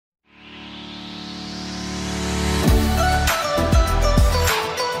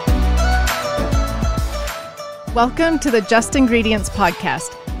Welcome to the Just Ingredients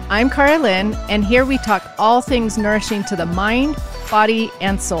podcast. I'm Cara Lynn, and here we talk all things nourishing to the mind, body,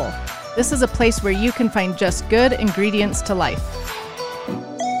 and soul. This is a place where you can find just good ingredients to life.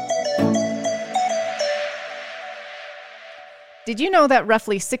 Did you know that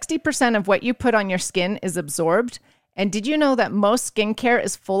roughly 60% of what you put on your skin is absorbed? And did you know that most skincare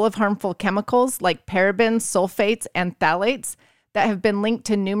is full of harmful chemicals like parabens, sulfates, and phthalates that have been linked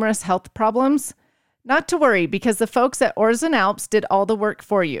to numerous health problems? Not to worry, because the folks at Orzen Alps did all the work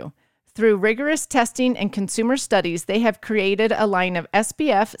for you. Through rigorous testing and consumer studies, they have created a line of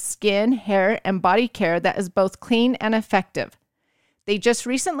SPF, skin, hair, and body care that is both clean and effective. They just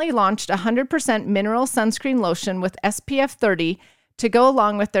recently launched 100% mineral sunscreen lotion with SPF 30 to go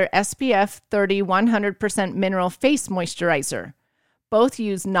along with their SPF 30 100% mineral face moisturizer. Both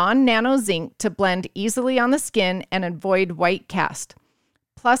use non-nano zinc to blend easily on the skin and avoid white cast.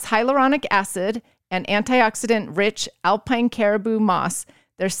 Plus hyaluronic acid and antioxidant-rich alpine caribou moss,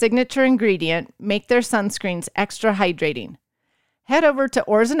 their signature ingredient, make their sunscreens extra hydrating. Head over to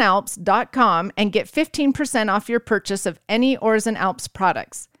orzenalps.com and get 15% off your purchase of any Orzen Alps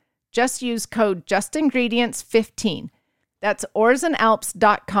products. Just use code JUSTINGREDIENTS15. That's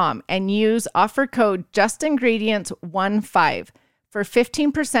orzenalps.com and use offer code JUSTINGREDIENTS15 for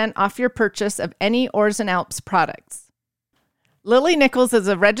 15% off your purchase of any Orzen Alps products. Lily Nichols is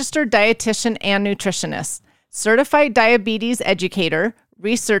a registered dietitian and nutritionist, certified diabetes educator,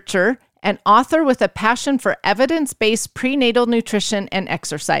 researcher, and author with a passion for evidence-based prenatal nutrition and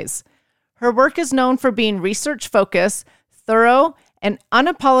exercise. Her work is known for being research-focused, thorough, and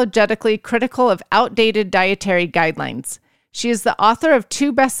unapologetically critical of outdated dietary guidelines. She is the author of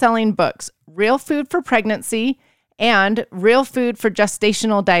 2 best-selling books, Real Food for Pregnancy and Real Food for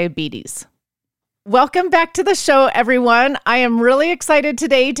Gestational Diabetes. Welcome back to the show, everyone. I am really excited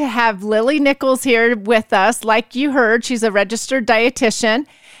today to have Lily Nichols here with us. Like you heard, she's a registered dietitian,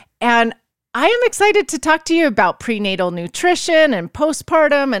 and I am excited to talk to you about prenatal nutrition and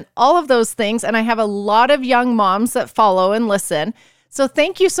postpartum and all of those things. And I have a lot of young moms that follow and listen. So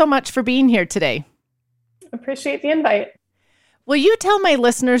thank you so much for being here today. Appreciate the invite. Will you tell my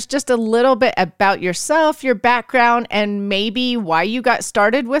listeners just a little bit about yourself, your background, and maybe why you got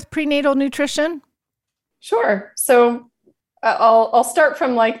started with prenatal nutrition? Sure. So I'll start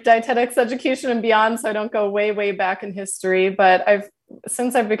from like dietetics education and beyond, so I don't go way back in history. But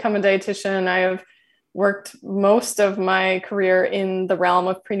since I've become a dietitian, I have worked most of my career in the realm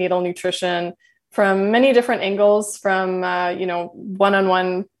of prenatal nutrition from many different angles, from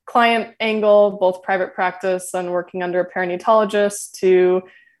one-on-one client angle, both private practice and working under a perinatologist, to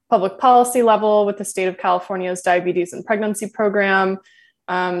public policy level with the state of California's diabetes and pregnancy program,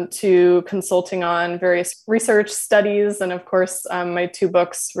 to consulting on various research studies, and of course, my 2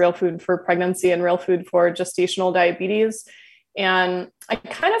 books, Real Food for Pregnancy and Real Food for Gestational Diabetes. And I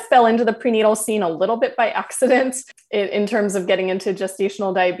kind of fell into the prenatal scene a little bit by accident in terms of getting into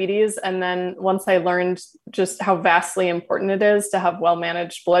gestational diabetes. And then once I learned just how vastly important it is to have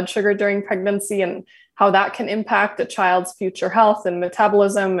well-managed blood sugar during pregnancy and how that can impact a child's future health and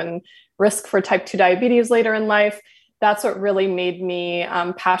metabolism and risk for type 2 diabetes later in life, that's what really made me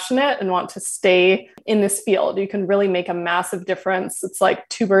passionate and want to stay in this field. You can really make a massive difference. It's like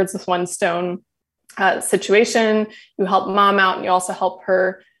 2 birds with 1 stone situation. You help mom out and you also help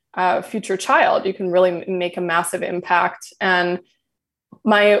her future child. You can really make a massive impact. And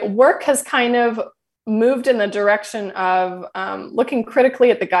my work has kind of moved in the direction of looking critically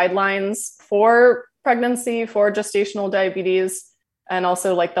at the guidelines for pregnancy, for gestational diabetes, and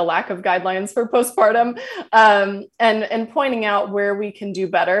also like the lack of guidelines for postpartum, and pointing out where we can do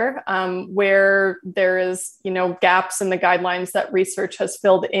better, where there is, gaps in the guidelines that research has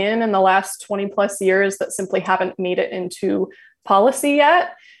filled in the last 20 plus years that simply haven't made it into policy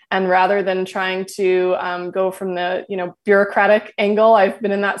yet. And rather than trying to go from the, bureaucratic angle, I've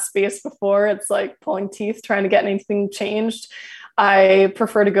been in that space before. It's like pulling teeth, trying to get anything changed. I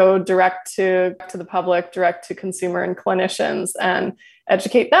prefer to go direct to the public, direct to consumer and clinicians, and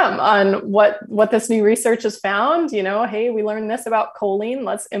educate them on what this new research has found. Hey, we learned this about choline,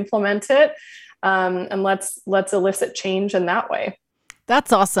 let's implement it, and let's elicit change in that way.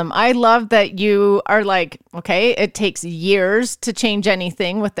 That's awesome. I love that you are like, okay, it takes years to change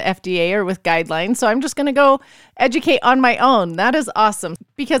anything with the FDA or with guidelines, so I'm just going to go educate on my own. That is awesome,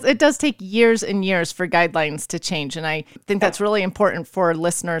 because it does take years and years for guidelines to change, and I think that's really important for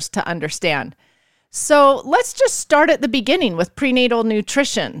listeners to understand. So let's just start at the beginning with prenatal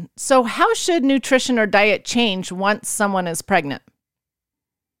nutrition. So how should nutrition or diet change once someone is pregnant?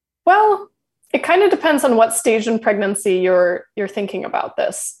 Well, It kind of depends on what stage in pregnancy you're thinking about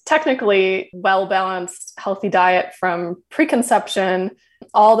this. Technically, well-balanced, healthy diet from preconception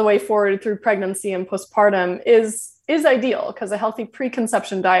all the way forward through pregnancy and postpartum is ideal, because a healthy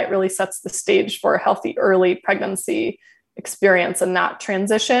preconception diet really sets the stage for a healthy early pregnancy experience and that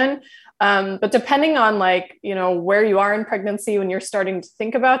transition. But depending on where you are in pregnancy when you're starting to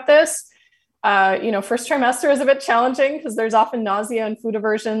think about this, first trimester is a bit challenging because there's often nausea and food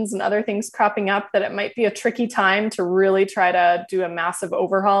aversions and other things cropping up, that it might be a tricky time to really try to do a massive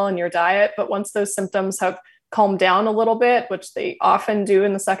overhaul in your diet. But once those symptoms have calmed down a little bit, which they often do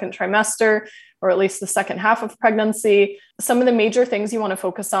in the second trimester, or at least the second half of pregnancy, some of the major things you want to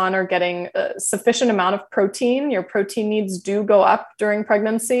focus on are getting a sufficient amount of protein. Your protein needs do go up during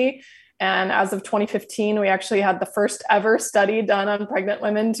pregnancy. And as of 2015, we actually had the first ever study done on pregnant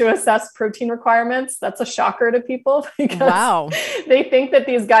women to assess protein requirements. That's a shocker to people because they think that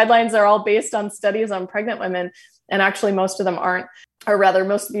these guidelines are all based on studies on pregnant women. And actually, most of them aren't, or rather,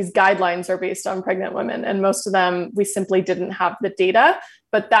 most of these guidelines are based on pregnant women. And most of them, we simply didn't have the data.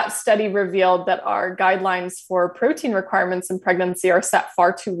 But that study revealed that our guidelines for protein requirements in pregnancy are set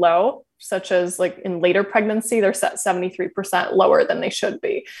far too low, such as in later pregnancy, they're set 73% lower than they should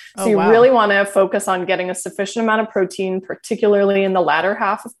be. So you really want to focus on getting a sufficient amount of protein, particularly in the latter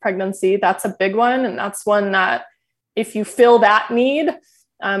half of pregnancy. That's a big one. And that's one that if you fill that need,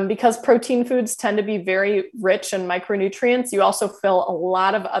 because protein foods tend to be very rich in micronutrients, you also fill a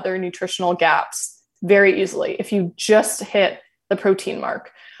lot of other nutritional gaps very easily if you just hit the protein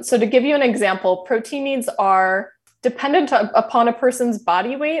mark. So to give you an example, protein needs are dependent upon a person's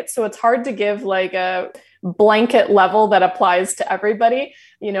body weight. So it's hard to give a blanket level that applies to everybody.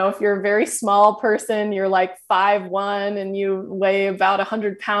 If you're a very small person, you're 5'1" and you weigh about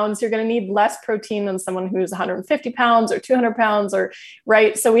 100 pounds, you're going to need less protein than someone who's 150 pounds or 200 pounds,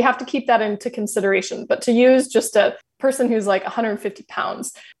 right? So we have to keep that into consideration. But to use just a person who's 150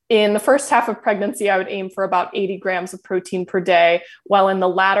 pounds, in the first half of pregnancy, I would aim for about 80 grams of protein per day, while in the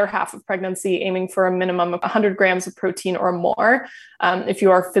latter half of pregnancy, aiming for a minimum of 100 grams of protein or more. If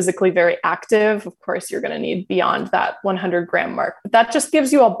you are physically very active, of course, you're going to need beyond that 100 gram mark. But that just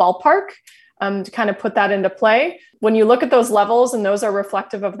gives you a ballpark to kind of put that into play. When you look at those levels, and those are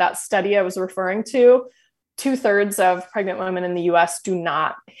reflective of that study I was referring to, 2/3 of pregnant women in the US do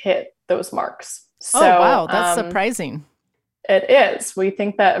not hit those marks. So, wow, that's surprising. It is. We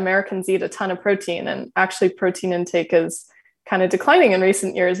think that Americans eat a ton of protein, and actually protein intake is kind of declining in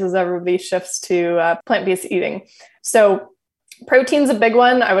recent years as everybody shifts to plant-based eating. So protein's a big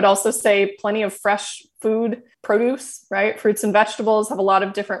one. I would also say plenty of fresh food, produce, right? Fruits and vegetables have a lot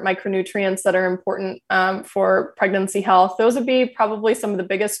of different micronutrients that are important for pregnancy health. Those would be probably some of the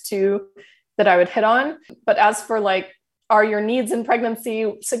biggest two that I would hit on. But as for are your needs in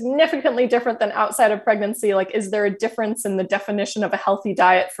pregnancy significantly different than outside of pregnancy? Is there a difference in the definition of a healthy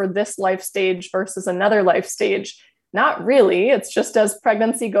diet for this life stage versus another life stage? Not really. It's just as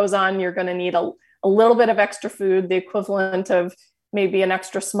pregnancy goes on, you're going to need a little bit of extra food, the equivalent of maybe an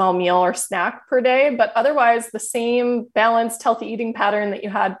extra small meal or snack per day. But otherwise, the same balanced, healthy eating pattern that you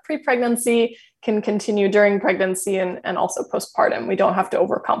had pre-pregnancy can continue during pregnancy and also postpartum. We don't have to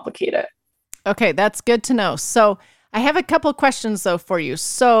overcomplicate it. Okay, that's good to know. So I have a couple questions though for you.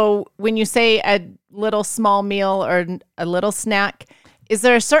 So when you say a little small meal or a little snack, is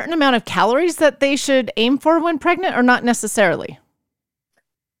there a certain amount of calories that they should aim for when pregnant, or not necessarily?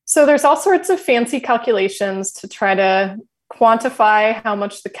 So there's all sorts of fancy calculations to try to quantify how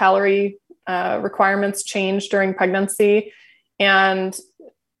much the calorie requirements change during pregnancy. And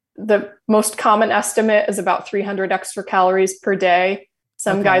the most common estimate is about 300 extra calories per day.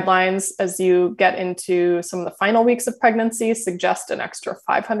 Some guidelines, as you get into some of the final weeks of pregnancy, suggest an extra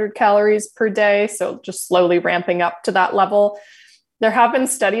 500 calories per day. So just slowly ramping up to that level. There have been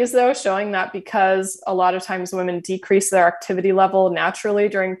studies, though, showing that because a lot of times women decrease their activity level naturally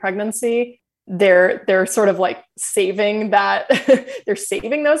during pregnancy, they're sort of saving that, they're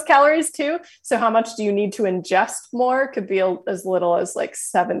saving those calories too. So how much do you need to ingest more? Could be as little as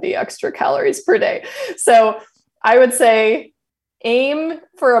 70 extra calories per day. So I would say aim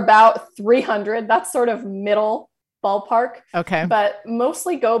for about 300. That's sort of middle ballpark. Okay. But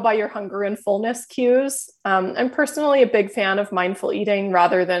mostly go by your hunger and fullness cues. I'm personally a big fan of mindful eating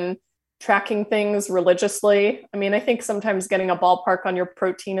rather than tracking things religiously. I mean, I think sometimes getting a ballpark on your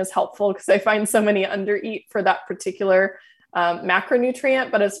protein is helpful because I find so many undereat for that particular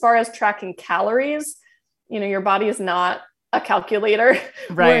macronutrient. But as far as tracking calories, your body is not a calculator.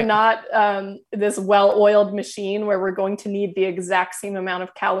 Right. We're not this well-oiled machine where we're going to need the exact same amount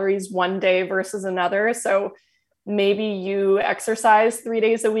of calories one day versus another. So maybe you exercise 3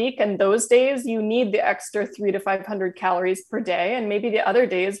 days a week, and those days you need the extra 300 to 500 calories per day. And maybe the other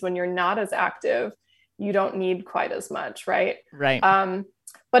days when you're not as active, you don't need quite as much, right? Right.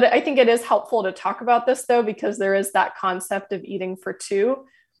 But I think it is helpful to talk about this though, because there is that concept of eating for two.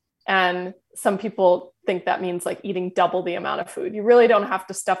 And some people think that means like eating double the amount of food. You really don't have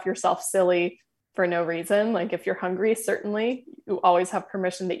to stuff yourself silly for no reason. Like if you're hungry, certainly you always have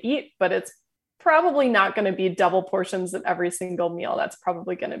permission to eat, but it's probably not going to be double portions at every single meal. That's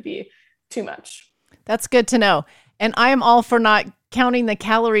probably going to be too much. That's good to know. And I am all for not counting the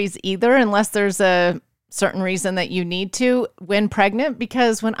calories either, unless there's a certain reason that you need to when pregnant,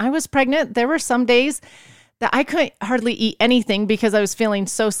 because when I was pregnant, there were some days that I couldn't hardly eat anything because I was feeling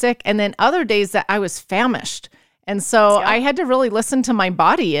so sick. And then other days that I was famished. And so I had to really listen to my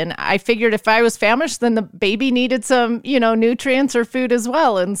body. And I figured if I was famished, then the baby needed some, nutrients or food as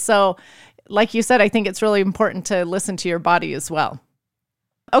well. And so, like you said, I think it's really important to listen to your body as well.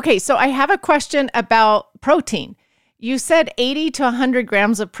 Okay, so I have a question about protein. You said 80 to 100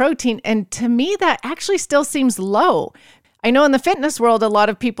 grams of protein. And to me, that actually still seems low. I know in the fitness world, a lot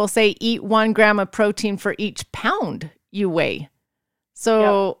of people say eat 1 gram of protein for each pound you weigh.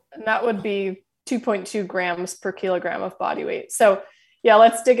 So and that would be 2.2 grams per kilogram of body weight. So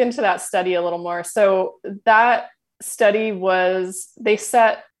let's dig into that study a little more. So that study they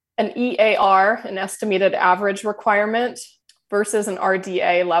set an EAR, an estimated average requirement, versus an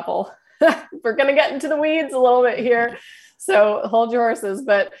RDA level. We're going to get into the weeds a little bit here. So hold your horses,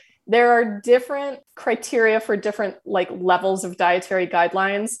 but there are different criteria for different levels of dietary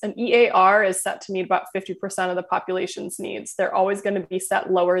guidelines. An EAR is set to meet about 50% of the population's needs. They're always going to be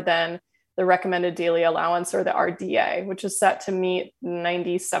set lower than the recommended daily allowance, or the RDA, which is set to meet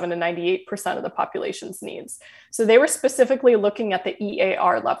 97 to 98% of the population's needs. So they were specifically looking at the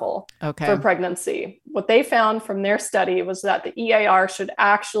EAR level for pregnancy. What they found from their study was that the EAR should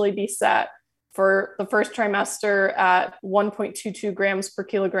actually be set for the first trimester at 1.22 grams per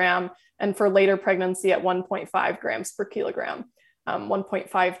kilogram, and for later pregnancy at 1.5 grams per kilogram,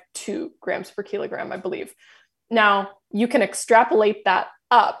 1.52 grams per kilogram, I believe. Now, you can extrapolate that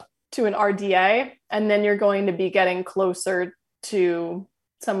up to an RDA, and then you're going to be getting closer to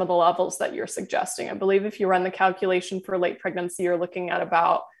some of the levels that you're suggesting. I believe if you run the calculation for late pregnancy, you're looking at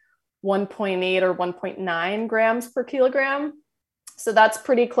about 1.8 or 1.9 grams per kilogram. So that's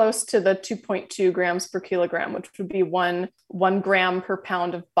pretty close to the 2.2 grams per kilogram, which would be one gram per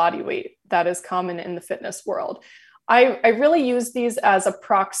pound of body weight that is common in the fitness world. I really use these as a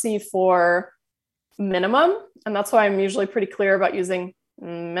proxy for minimum. And that's why I'm usually pretty clear about using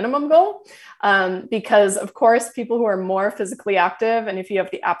minimum goal, because of course, people who are more physically active, and if you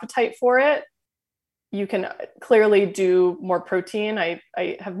have the appetite for it, you can clearly do more protein. I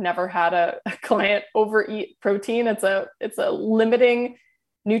have never had a client overeat protein. It's a limiting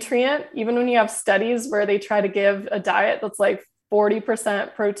nutrient. Even when you have studies where they try to give a diet that's like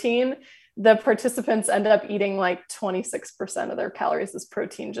 40% protein, the participants end up eating like 26% of their calories as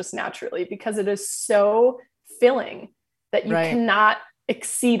protein just naturally, because it is so filling that you cannot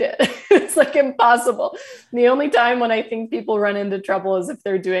exceed it. It's like impossible. The only time when I think people run into trouble is if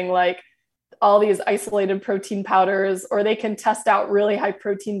they're doing like all these isolated protein powders, or they can test out really high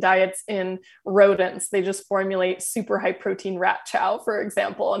protein diets in rodents. They just formulate super high protein rat chow, for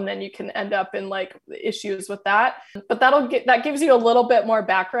example, and then you can end up in like issues with that. But that gives you a little bit more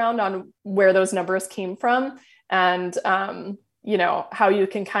background on where those numbers came from, and how you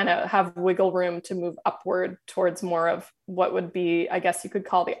can kind of have wiggle room to move upward towards more of what would be, I guess you could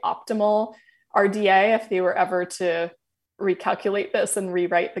call the optimal RDA if they were ever to recalculate this and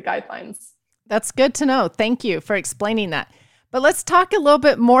rewrite the guidelines. That's good to know. Thank you for explaining that. But let's talk a little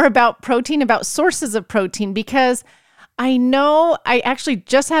bit more about protein, about sources of protein, because I know I actually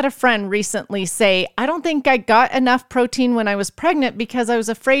just had a friend recently say, I don't think I got enough protein when I was pregnant because I was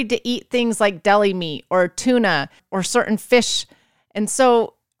afraid to eat things like deli meat or tuna or certain fish. And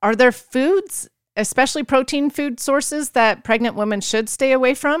so are there foods, especially protein food sources, that pregnant women should stay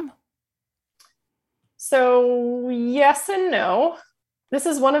away from? So yes and no. This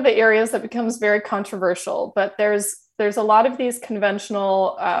is one of the areas that becomes very controversial, but there's a lot of these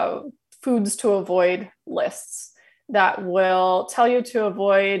conventional foods to avoid lists that will tell you to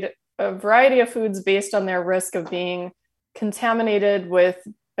avoid a variety of foods based on their risk of being contaminated with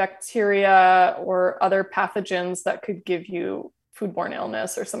bacteria or other pathogens that could give you foodborne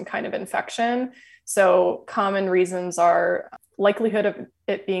illness or some kind of infection. So common reasons are likelihood of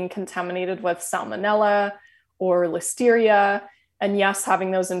it being contaminated with salmonella or listeria. And yes,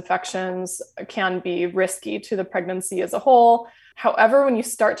 having those infections can be risky to the pregnancy as a whole. However, when you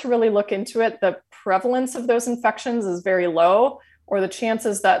start to really look into it, the prevalence of those infections is very low, or the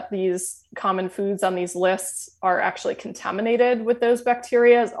chances that these common foods on these lists are actually contaminated with those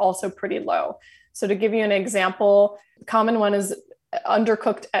bacteria is also pretty low. So to give you an example, a common one is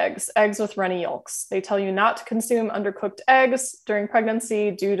undercooked eggs, eggs with runny yolks. They tell you not to consume undercooked eggs during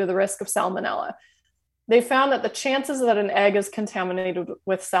pregnancy due to the risk of salmonella. They found that the chances that an egg is contaminated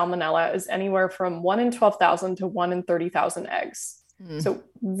with salmonella is anywhere from 1 in 12,000 to 1 in 30,000 eggs. So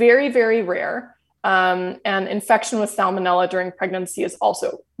very, very rare. And infection with salmonella during pregnancy is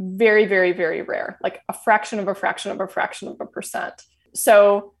also very, very, very rare, like a fraction of a fraction of a fraction of a percent.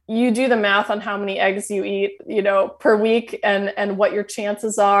 So you do the math on how many eggs you eat, per week and what your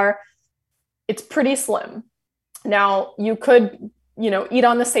chances are. It's pretty slim. Now you could, eat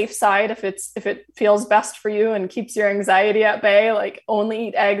on the safe side if it feels best for you and keeps your anxiety at bay, like only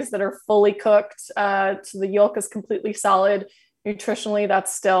eat eggs that are fully cooked. So the yolk is completely solid. Nutritionally,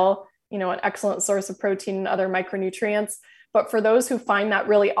 that's still, an excellent source of protein and other micronutrients. But for those who find that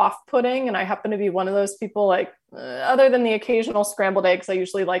really off-putting, and I happen to be one of those people, like other than the occasional scrambled eggs, I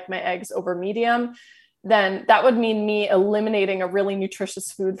usually like my eggs over medium, then that would mean me eliminating a really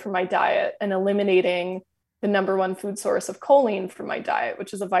nutritious food from my diet and eliminating the number one food source of choline from my diet,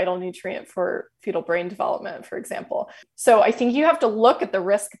 which is a vital nutrient for fetal brain development, for example. So I think you have to look at the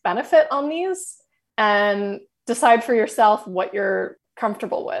risk benefit on these and decide for yourself what you're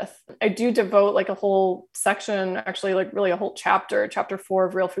comfortable with. I do devote like a whole section, actually like really a whole chapter 4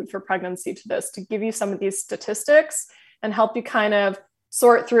 of Real Food for Pregnancy to this, to give you some of these statistics and help you kind of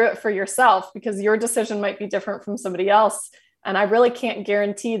sort through it for yourself, because your decision might be different from somebody else. And I really can't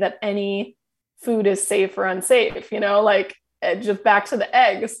guarantee that any food is safe or unsafe, like just back to the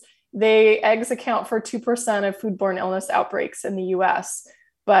eggs. Eggs account for 2% of foodborne illness outbreaks in the US,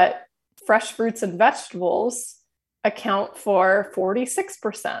 but fresh fruits and vegetables account for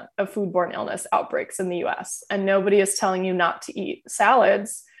 46% of foodborne illness outbreaks in the US. And nobody is telling you not to eat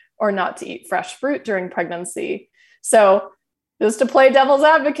salads or not to eat fresh fruit during pregnancy. So just to play devil's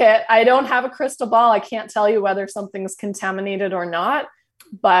advocate, I don't have a crystal ball. I can't tell you whether something's contaminated or not,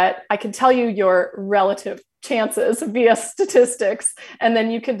 but I can tell you your relative chances via statistics. And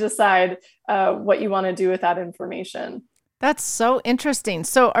then you can decide what you want to do with that information. That's so interesting.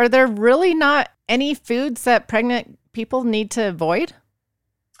 So are there really not any foods that pregnant people need to avoid?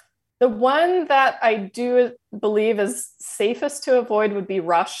 The one that I do believe is safest to avoid would be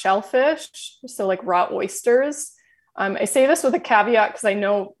raw shellfish. So like raw oysters. I say this with a caveat because I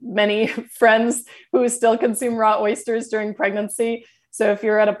know many friends who still consume raw oysters during pregnancy. So if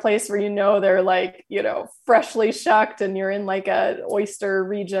you're at a place where they're like, freshly shucked and you're in like a oyster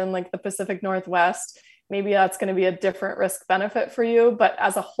region like the Pacific Northwest, maybe that's going to be a different risk benefit for you. But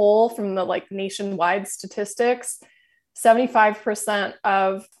as a whole, from the like nationwide statistics, 75%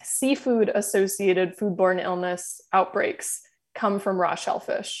 of seafood associated foodborne illness outbreaks come from raw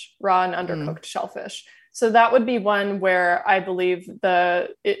shellfish, raw and undercooked shellfish. So that would be one where I believe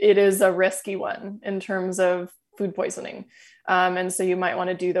it is a risky one in terms of food poisoning. And so you might want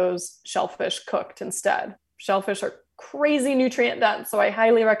to do those shellfish cooked instead. Shellfish are crazy nutrient dense, so I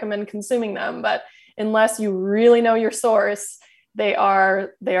highly recommend consuming them. But unless you really know your source, they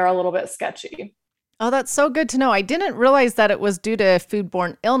are a little bit sketchy. Oh, that's so good to know. I didn't realize that it was due to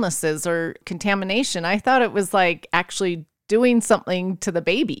foodborne illnesses or contamination. I thought it was like actually doing something to the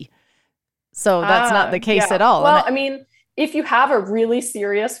baby. So that's not the case at all. Well, I mean, if you have a really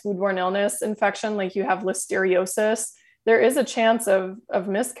serious foodborne illness infection, like you have listeriosis, there is a chance of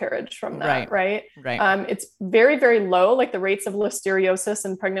miscarriage from that, right? It's very, very low. Like the rates of listeriosis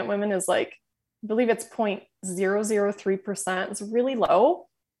in pregnant women is like, I believe it's 0.003%. It's really low,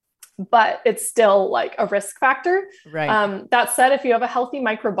 but it's still like a risk factor. Right. That said, if you have a healthy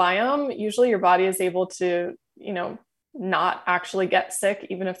microbiome, usually your body is able to, not actually get sick,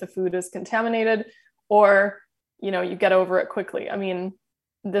 even if the food is contaminated, or, you get over it quickly. I mean,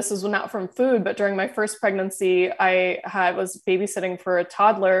 this is not from food, but during my first pregnancy, I was babysitting for a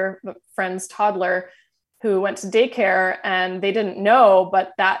friend's toddler who went to daycare, and they didn't know,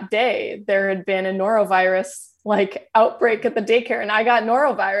 but that day there had been a norovirus like outbreak at the daycare. And I got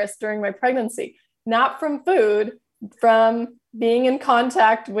norovirus during my pregnancy, not from food, from being in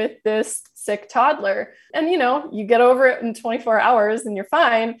contact with this sick toddler. And, you get over it in 24 hours and you're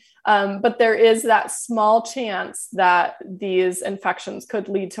fine. But there is that small chance that these infections could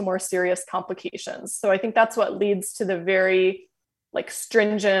lead to more serious complications. So I think that's what leads to the very like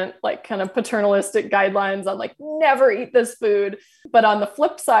stringent, like kind of paternalistic guidelines on like never eat this food. But on the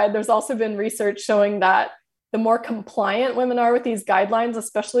flip side, there's also been research showing that the more compliant women are with these guidelines,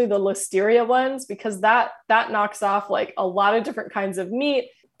 especially the listeria ones, because that knocks off like a lot of different kinds of meat,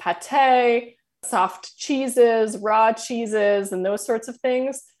 pate, soft cheeses, raw cheeses, and those sorts of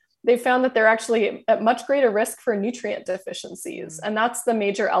things. They found that they're actually at much greater risk for nutrient deficiencies. And that's the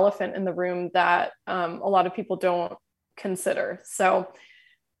major elephant in the room that a lot of people don't consider. So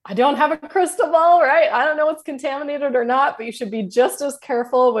I don't have a crystal ball, right? I don't know what's contaminated or not, but you should be just as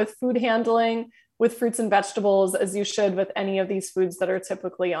careful with food handling with fruits and vegetables as you should with any of these foods that are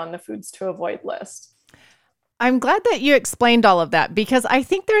typically on the foods to avoid list. I'm glad that you explained all of that, because I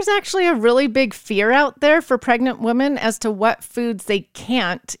think there's actually a really big fear out there for pregnant women as to what foods they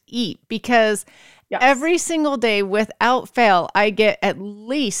can't eat, because every single day without fail, I get at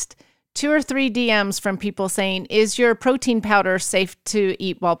least 2 or 3 DMs from people saying, is your protein powder safe to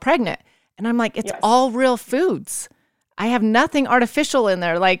eat while pregnant? And I'm like, it's all real foods. I have nothing artificial in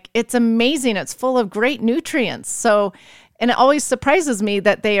there. Like, it's amazing. It's full of great nutrients. So, and it always surprises me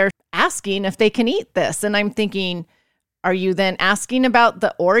that they are asking if they can eat this. And I'm thinking, are you then asking about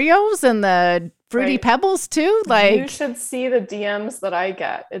the Oreos and the Fruity Pebbles too? Like, you should see the DMs that I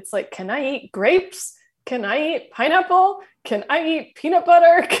get. It's like, can I eat grapes? Can I eat pineapple? Can I eat peanut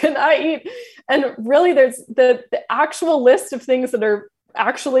butter? Can I eat? And really, there's the actual list of things that are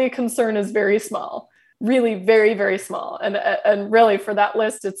actually a concern is very small, really very, very small. And really for that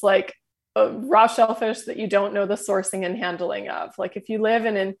list, it's like raw shellfish that you don't know the sourcing and handling of. Like if you live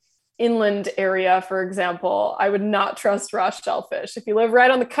in an inland area, for example, I would not trust raw shellfish. If you live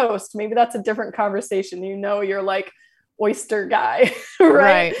right on the coast, maybe that's a different conversation. You know, you're like oyster guy,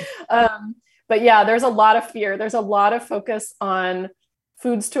 right? But yeah, there's a lot of fear. There's a lot of focus on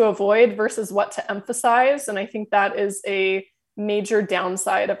foods to avoid versus what to emphasize. And I think that is a major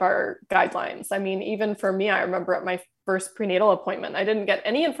downside of our guidelines. I mean, even for me, I remember at my first prenatal appointment, I didn't get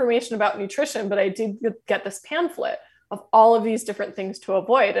any information about nutrition, but I did get this pamphlet of all of these different things to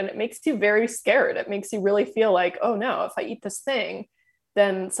avoid. And it makes you very scared. It makes you really feel like, oh no, if I eat this thing,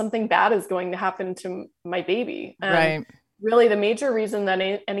 then something bad is going to happen to my baby. And really the major reason that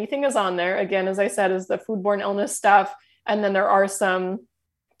anything is on there, again, as I said, is the foodborne illness stuff. And then there are some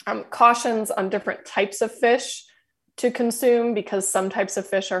cautions on different types of fish to consume, because some types of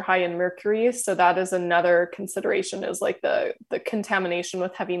fish are high in mercury. So that is another consideration, is like the contamination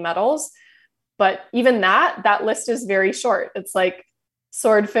with heavy metals. But even that list is very short. It's like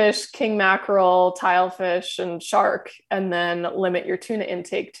swordfish, king mackerel, tilefish, and shark, and then limit your tuna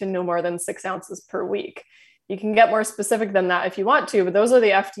intake to no more than 6 ounces per week. You can get more specific than that if you want to, but those are the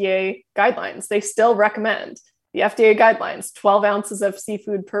FDA guidelines. They still recommend the FDA guidelines, 12 ounces of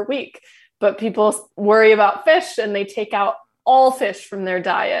seafood per week. But people worry about fish and they take out all fish from their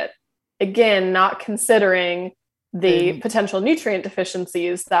diet. Again, not considering the potential nutrient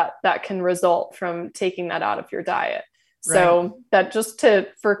deficiencies that can result from taking that out of your diet. So that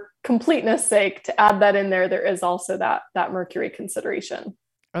for completeness sake, to add that in there, there is also that mercury consideration.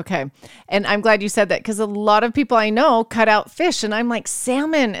 Okay. And I'm glad you said that, because a lot of people I know cut out fish, and I'm like,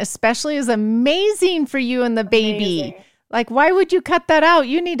 salmon especially is amazing for you and the baby. Amazing. Like, why would you cut that out?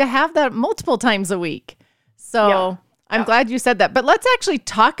 You need to have that multiple times a week. So I'm glad you said that. But let's actually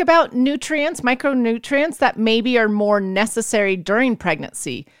talk about nutrients, micronutrients that maybe are more necessary during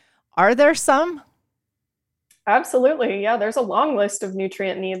pregnancy. Are there some? Absolutely. Yeah, there's a long list of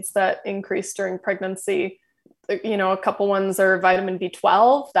nutrient needs that increase during pregnancy. You know, a couple ones are vitamin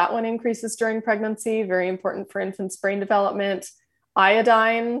B12. That one increases during pregnancy, very important for infants' brain development.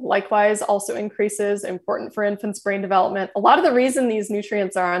 Iodine, likewise, also increases, important for infants' brain development. A lot of the reason these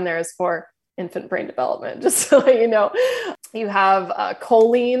nutrients are on there is for infant brain development, just so that you know. You have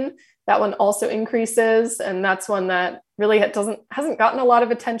choline. That one also increases, and that's one that really hasn't gotten a lot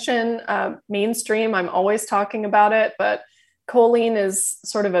of attention mainstream. I'm always talking about it, but choline is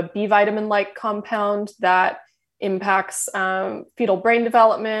sort of a B vitamin-like compound that impacts fetal brain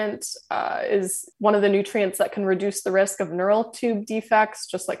development, is one of the nutrients that can reduce the risk of neural tube defects,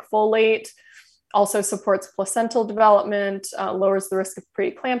 just like folate. Also supports placental development, lowers the risk of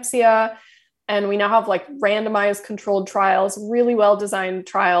preeclampsia. And we now have like randomized controlled trials, really well-designed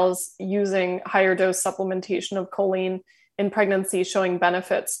trials using higher dose supplementation of choline in pregnancy, showing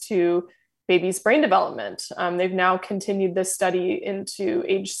benefits to baby's brain development. They've now continued this study into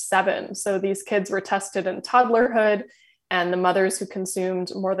age 7. So these kids were tested in toddlerhood, and the mothers who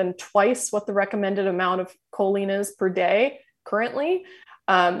consumed more than twice what the recommended amount of choline is per day currently,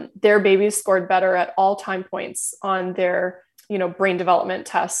 their babies scored better at all time points on their brain development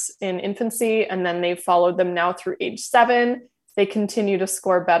tests in infancy. And then they've followed them now through age 7. They continue to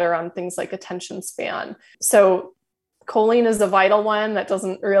score better on things like attention span. So Choline is a vital one that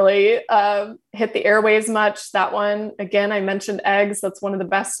doesn't really hit the airways much. That one, again, I mentioned eggs. That's one of the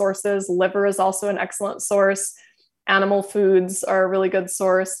best sources. Liver is also an excellent source. Animal foods are a really good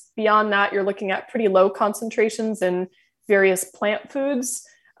source. Beyond that, you're looking at pretty low concentrations in various plant foods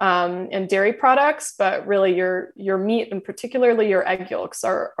and dairy products, but really your meat and particularly your egg yolks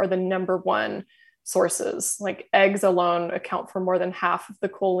are the number one sources. Like eggs alone account for more than half of the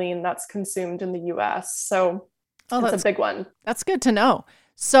choline that's consumed in the US. So that's a big one. That's good to know.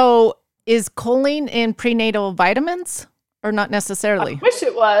 So is choline in prenatal vitamins or not necessarily? I wish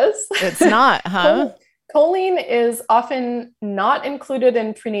it was. It's not, huh? Choline is often not included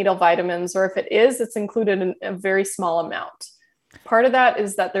in prenatal vitamins, or if it is, it's included in a very small amount. Part of that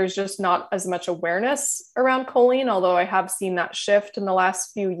is that there's just not as much awareness around choline, although I have seen that shift in the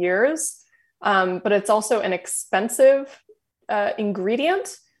last few years. But it's also an expensive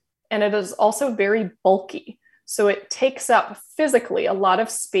ingredient, and it is also very bulky. So it takes up physically a lot of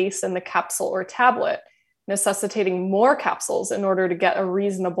space in the capsule or tablet, necessitating more capsules in order to get a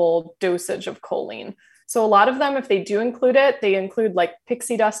reasonable dosage of choline. So a lot of them, if they do include it, they include like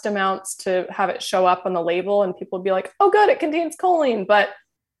pixie dust amounts to have it show up on the label, and people would be like, oh, good, it contains choline, but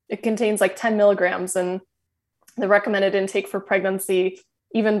it contains like 10 milligrams. And the recommended intake for pregnancy,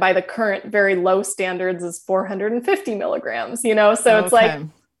 even by the current very low standards, is 450 milligrams, So it's like,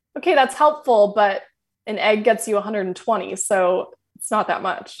 okay, that's helpful, but an egg gets you 120. So it's not that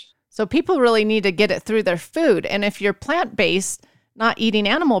much. So people really need to get it through their food. And if you're plant-based, not eating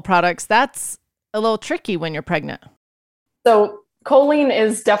animal products, that's a little tricky when you're pregnant. So choline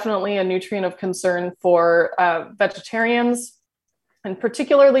is definitely a nutrient of concern for vegetarians, and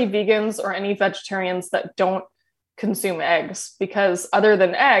particularly vegans or any vegetarians that don't consume eggs, because other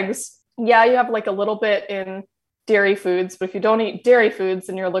than eggs, you have like a little bit in dairy foods, but if you don't eat dairy foods,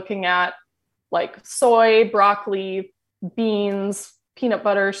 then you're looking at like soy, broccoli, beans, peanut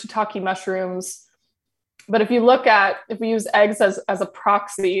butter, shiitake mushrooms. But if we use eggs as a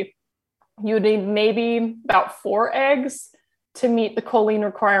proxy, you would need maybe about 4 eggs to meet the choline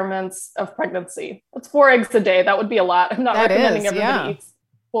requirements of pregnancy. That's 4 eggs a day. That would be a lot. I'm not recommending everybody eats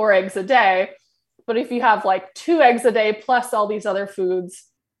 4 eggs a day. But if you have like 2 eggs a day plus all these other foods,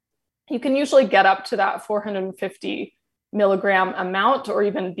 you can usually get up to that 450 milligram amount or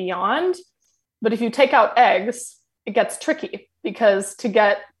even beyond. But if you take out eggs, it gets tricky, because to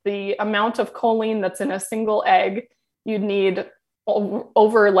get the amount of choline that's in a single egg, you'd need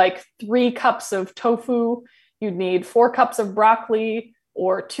over like 3 cups of tofu, you'd need 4 cups of broccoli,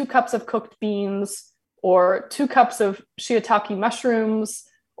 or 2 cups of cooked beans, or 2 cups of shiitake mushrooms,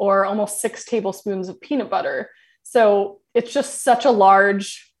 or almost 6 tablespoons of peanut butter. So it's just such a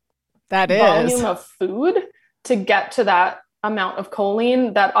large volume of food to get to that amount of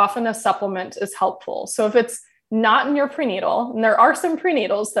choline that often a supplement is helpful. So if it's not in your prenatal, and there are some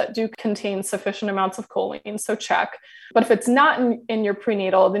prenatals that do contain sufficient amounts of choline, so check. But if it's not in your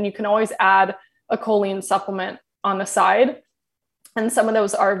prenatal, then you can always add a choline supplement on the side. And some of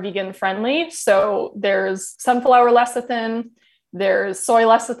those are vegan friendly. So there's sunflower lecithin, there's soy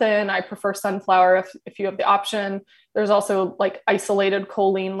lecithin. I prefer sunflower if you have the option. There's also like isolated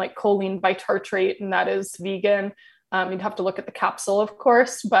choline, like choline bitartrate, and that is vegan. You'd have to look at the capsule, of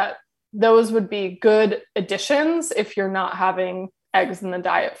course, but those would be good additions if you're not having eggs in the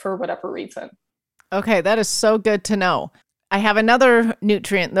diet for whatever reason. Okay, that is so good to know. I have another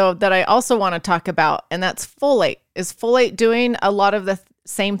nutrient, though, that I also want to talk about, and that's folate. Is folate doing a lot of the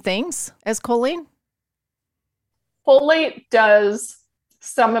same things as choline? Folate does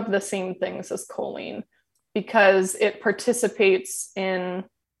some of the same things as choline because it participates in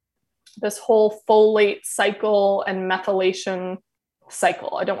this whole folate cycle and methylation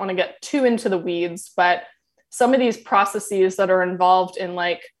cycle. I don't want to get too into the weeds, but some of these processes that are involved in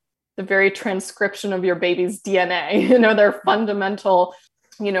like the very transcription of your baby's DNA, they're fundamental,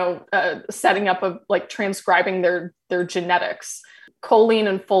 setting up of like transcribing their genetics. Choline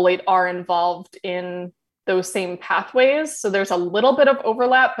and folate are involved in those same pathways. So there's a little bit of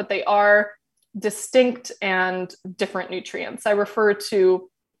overlap, but they are distinct and different nutrients. I refer to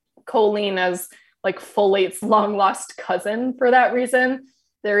choline as like folate's long lost cousin for that reason.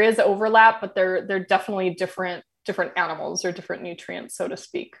 There is overlap, but they're definitely different animals or different nutrients, so to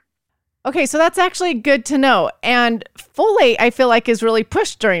speak. Okay, so that's actually good to know. And folate, I feel like, is really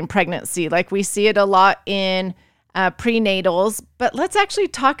pushed during pregnancy. Like we see it a lot in prenatals, but let's actually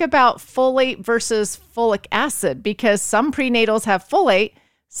talk about folate versus folic acid, because some prenatals have folate,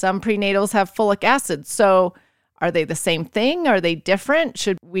 some prenatals have folic acid. So are they the same thing? Are they different?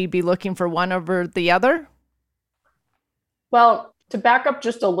 Should we be looking for one over the other? Well, to back up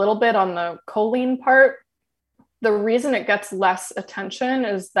just a little bit on the choline part, The reason it gets less attention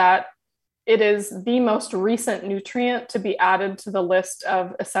is that it is the most recent nutrient to be added to the list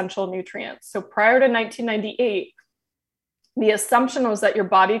of essential nutrients. So prior to 1998, the assumption was that your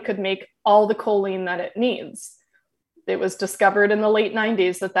body could make all the choline that it needs. It was discovered in the late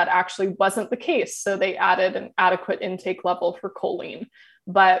 90s that that actually wasn't the case. So they added an adequate intake level for choline.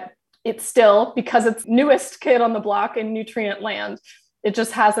 But it's still, because it's newest kid on the block in nutrient land, it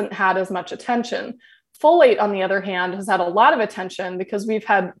just hasn't had as much attention. Folate, on the other hand, has had a lot of attention because we've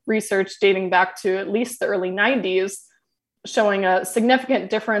had research dating back to at least the early 90s showing a significant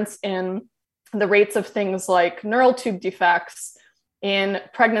difference in the rates of things like neural tube defects in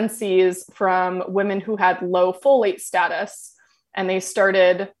pregnancies from women who had low folate status. And they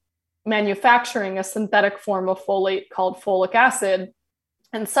started manufacturing a synthetic form of folate called folic acid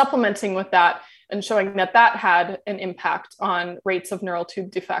and supplementing with that and showing that that had an impact on rates of neural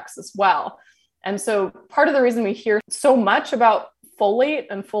tube defects as well. And so part of the reason we hear so much about folate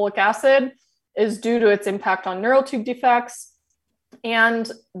and folic acid is due to its impact on neural tube defects and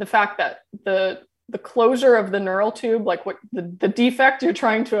the fact that the closure of the neural tube, like what the defect you're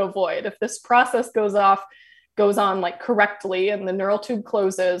trying to avoid, if this process goes on like correctly and the neural tube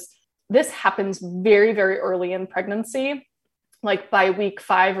closes, this happens very, very early in pregnancy, like by week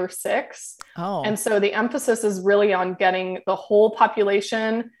 5 or 6. Oh. And so the emphasis is really on getting the whole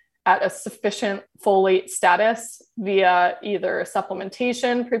population at a sufficient folate status via either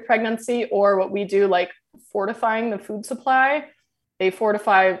supplementation pre-pregnancy or what we do, like fortifying the food supply. They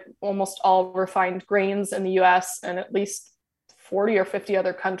fortify almost all refined grains in the US and at least 40 or 50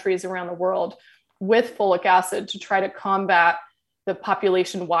 other countries around the world with folic acid to try to combat the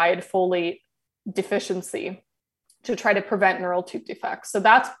population-wide folate deficiency, to try to prevent neural tube defects. So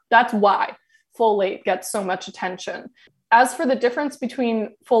that's why folate gets so much attention. As for the difference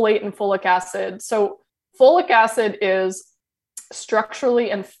between folate and folic acid, so folic acid is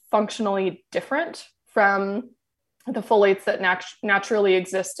structurally and functionally different from the folates that naturally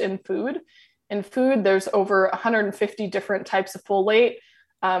exist in food. In food, there's over 150 different types of folate,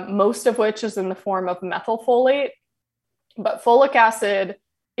 most of which is in the form of methylfolate. But folic acid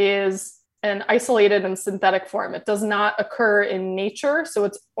is an isolated and synthetic form. It does not occur in nature, so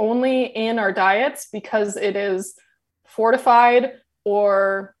it's only in our diets because it is fortified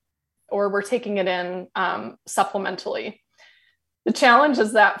or we're taking it in supplementally. The challenge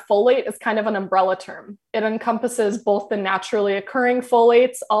is that folate is kind of an umbrella term. It encompasses both the naturally occurring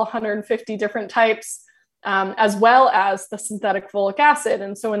folates, all 150 different types, as well as the synthetic folic acid.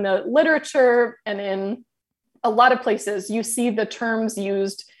 And so in the literature and in a lot of places, you see the terms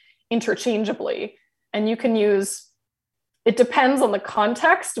used interchangeably. And you can use, it depends on the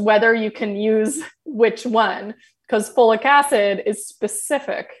context, whether you can use which one, because folic acid is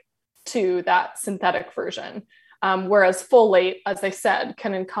specific to that synthetic version. Whereas folate, as I said,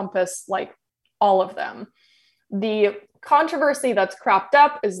 can encompass like all of them. The controversy that's cropped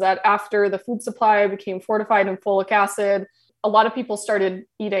up is that after the food supply became fortified in folic acid, a lot of people started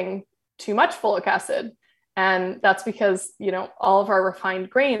eating too much folic acid. And that's because, all of our refined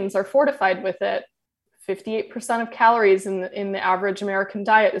grains are fortified with it. 58% of calories in the average American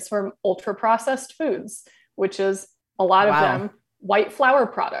diet is from ultra-processed foods, which is a lot of them white flour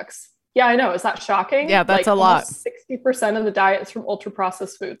products. Yeah, I know. Is that shocking? Yeah, that's a lot. 60% of the diet is from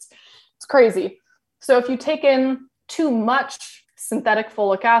ultra-processed foods. It's crazy. So if you take in too much synthetic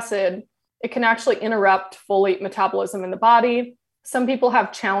folic acid, it can actually interrupt folate metabolism in the body. Some people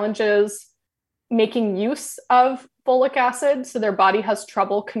have challenges making use of folic acid, so their body has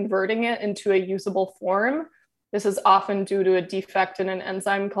trouble converting it into a usable form. This is often due to a defect in an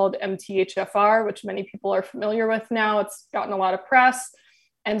enzyme called MTHFR, which many people are familiar with now. It's gotten a lot of press.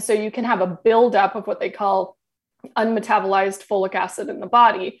 And so you can have a buildup of what they call unmetabolized folic acid in the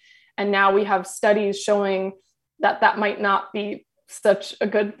body. And now we have studies showing that that might not be such a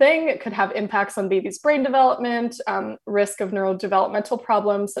good thing. It could have impacts on baby's brain development, risk of neurodevelopmental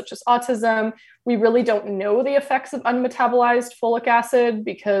problems such as autism. We really don't know the effects of unmetabolized folic acid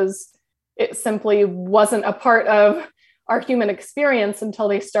because it simply wasn't a part of our human experience until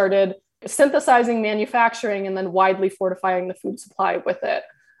they started synthesizing, manufacturing, and then widely fortifying the food supply with it.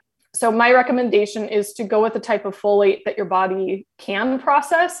 So my recommendation is to go with the type of folate that your body can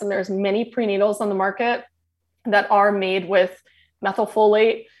process. And there's many prenatals on the market that are made with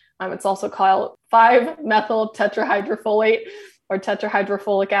methylfolate. It's also called 5-methyl tetrahydrofolate or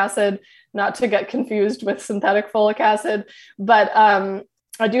tetrahydrofolic acid, not to get confused with synthetic folic acid. But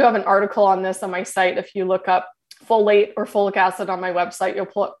I do have an article on this on my site. If you look up folate or folic acid on my website, you'll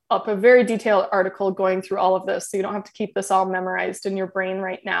pull up a very detailed article going through all of this. So you don't have to keep this all memorized in your brain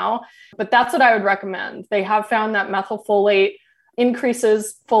right now. But that's what I would recommend. They have found that methylfolate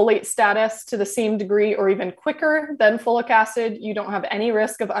increases folate status to the same degree or even quicker than folic acid. You don't have any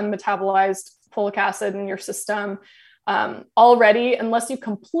risk of unmetabolized folic acid in your system. Already, unless you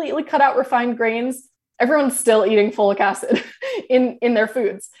completely cut out refined grains, everyone's still eating folic acid in their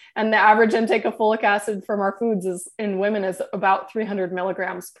foods. And the average intake of folic acid from our foods in women is about 300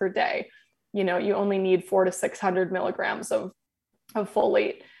 milligrams per day. You only need 400 to 600 milligrams of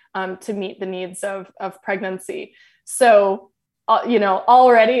folate to meet the needs of pregnancy. So,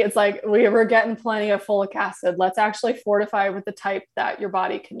 already it's like we're getting plenty of folic acid. Let's actually fortify with the type that your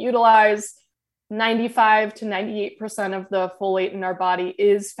body can utilize. 95 to 98% of the folate in our body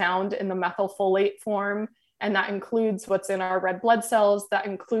is found in the methylfolate form. And that includes what's in our red blood cells. That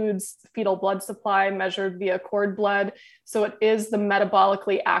includes fetal blood supply measured via cord blood. So it is the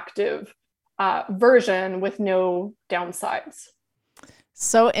metabolically active version with no downsides.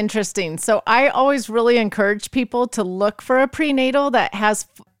 So interesting. So I always really encourage people to look for a prenatal that has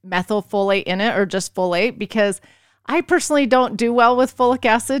methylfolate in it or just folate, because I personally don't do well with folic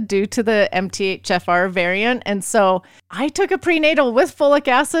acid due to the MTHFR variant. And so I took a prenatal with folic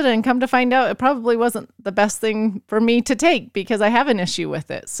acid, and come to find out it probably wasn't the best thing for me to take because I have an issue with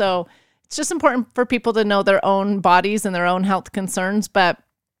it. So it's just important for people to know their own bodies and their own health concerns. But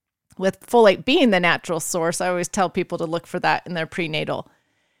with folate being the natural source, I always tell people to look for that in their prenatal.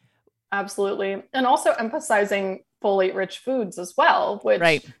 Absolutely. And also emphasizing folate-rich foods as well, which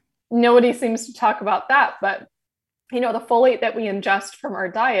right. Nobody seems to talk about that. But the folate that we ingest from our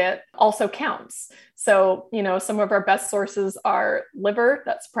diet also counts. So, some of our best sources are liver.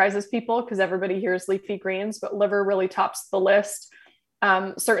 That surprises people because everybody hears leafy greens, but liver really tops the list.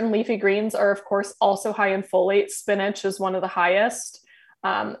 Certain leafy greens are, of course, also high in folate. Spinach is one of the highest.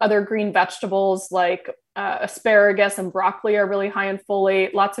 Other green vegetables like asparagus and broccoli are really high in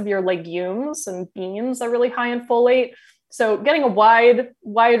folate. Lots of your legumes and beans are really high in folate. So getting a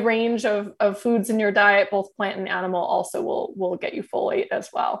wide range of foods in your diet, both plant and animal, also will get you folate as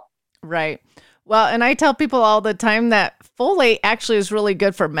well. Right. Well, and I tell people all the time that folate actually is really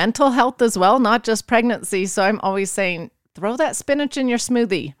good for mental health as well, not just pregnancy. So I'm always saying, throw that spinach in your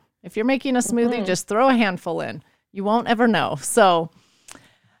smoothie. If you're making a smoothie, just throw a handful in. You won't ever know. So,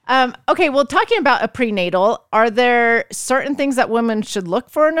 okay. Well, talking about a prenatal, are there certain things that women should look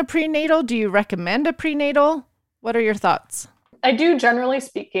for in a prenatal? Do you recommend a prenatal? What are your thoughts? I do, generally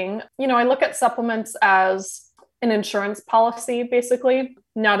speaking. I look at supplements as an insurance policy, basically,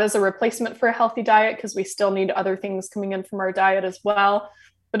 not as a replacement for a healthy diet, because we still need other things coming in from our diet as well.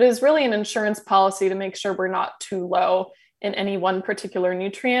 But it is really an insurance policy to make sure we're not too low in any one particular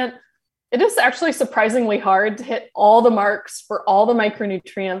nutrient. It is actually surprisingly hard to hit all the marks for all the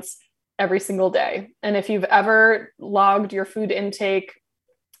micronutrients every single day. And if you've ever logged your food intake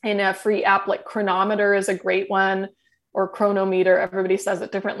in a free app, like Chronometer is a great one, or Chronometer, everybody says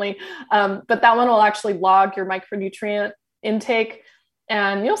it differently. But that one will actually log your micronutrient intake.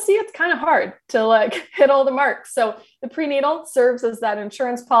 And you'll see it's kind of hard to hit all the marks. So the prenatal serves as that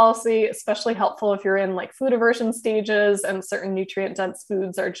insurance policy, especially helpful if you're in food aversion stages and certain nutrient dense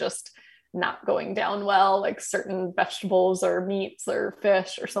foods are just not going down well, like certain vegetables or meats or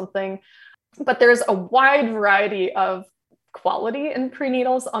fish or something. But there's a wide variety of quality in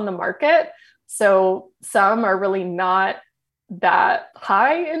prenatals on the market. So some are really not that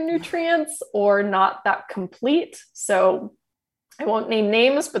high in nutrients or not that complete. So I won't name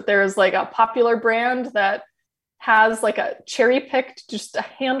names, but there's a popular brand that has a cherry picked, just a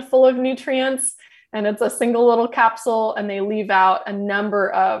handful of nutrients, and it's a single little capsule, and they leave out a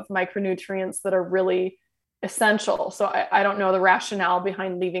number of micronutrients that are really essential. So I don't know the rationale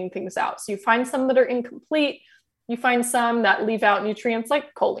behind leaving things out. So you find some that are incomplete. You find some that leave out nutrients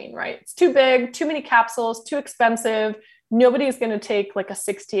like choline, right? It's too big, too many capsules, too expensive. Nobody's going to take a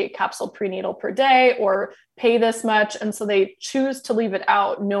 68 capsule prenatal per day or pay this much. And so they choose to leave it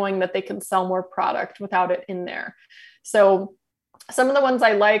out, knowing that they can sell more product without it in there. So some of the ones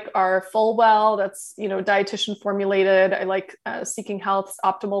I like are Fullwell, that's, dietitian formulated. I like Seeking Health's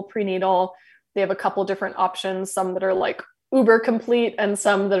Optimal Prenatal. They have a couple different options, some that are uber complete and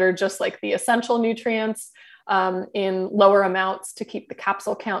some that are just the essential nutrients in lower amounts to keep the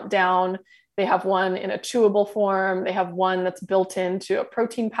capsule count down. They have one in a chewable form. They have one that's built into a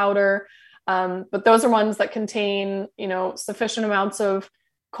protein powder. But those are ones that contain, sufficient amounts of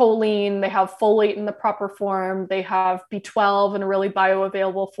choline. They have folate in the proper form. They have B12 in a really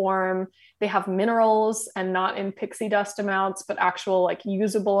bioavailable form. They have minerals, and not in pixie dust amounts, but actual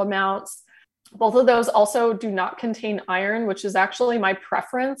usable amounts. Both of those also do not contain iron, which is actually my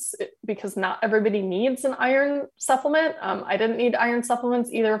preference because not everybody needs an iron supplement. I didn't need iron supplements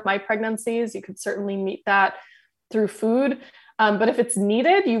either of my pregnancies. You could certainly meet that through food. But if it's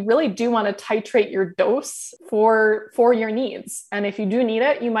needed, you really do want to titrate your dose for your needs. And if you do need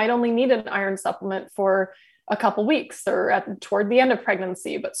it, you might only need an iron supplement for a couple weeks or toward the end of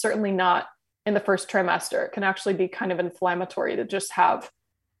pregnancy, but certainly not in the first trimester. It can actually be kind of inflammatory to just have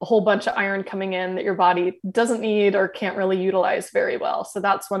a whole bunch of iron coming in that your body doesn't need or can't really utilize very well. So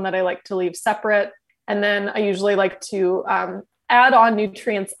that's one that I like to leave separate. And then I usually like to add on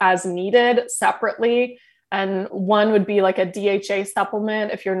nutrients as needed separately. And one would be like a DHA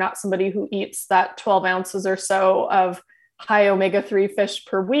supplement. If you're not somebody who eats that 12 ounces or so of high omega-3 fish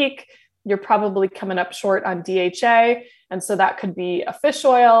per week, you're probably coming up short on DHA. And so that could be a fish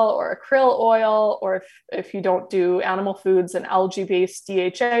oil or a krill oil, or if you don't do animal foods, an algae-based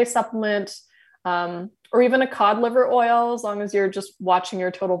DHA supplement, or even a cod liver oil, as long as you're just watching your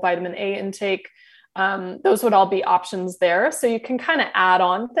total vitamin A intake. Those would all be options there. So you can kind of add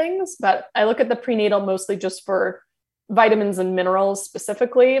on things, but I look at the prenatal mostly just for vitamins and minerals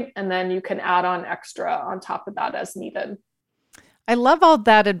specifically, and then you can add on extra on top of that as needed. I love all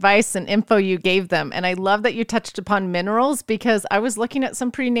that advice and info you gave them. And I love that you touched upon minerals, because I was looking at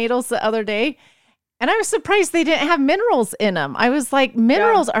some prenatals the other day and I was surprised they didn't have minerals in them. I was like,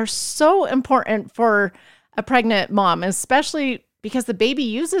 minerals are so important for a pregnant mom, especially because the baby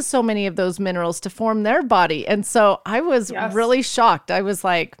uses so many of those minerals to form their body. And so I was really shocked. I was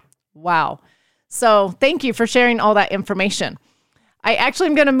like, wow. So thank you for sharing all that information. I actually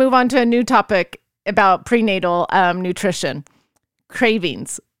am going to move on to a new topic about prenatal nutrition.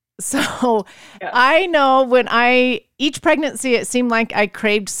 Cravings. So I know when each pregnancy, it seemed like I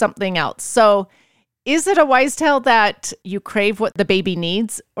craved something else. So is it a wise tale that you crave what the baby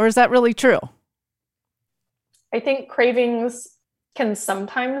needs, or is that really true? I think cravings can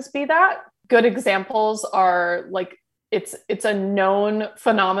sometimes be that. Good examples are like, it's a known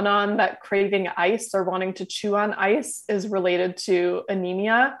phenomenon that craving ice or wanting to chew on ice is related to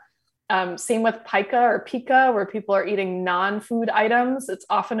anemia. Same with pica, where people are eating non-food items. It's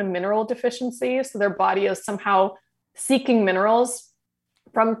often a mineral deficiency. So their body is somehow seeking minerals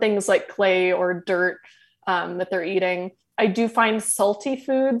from things like clay or dirt that they're eating. I do find salty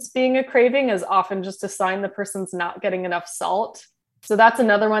foods being a craving is often just a sign the person's not getting enough salt. So that's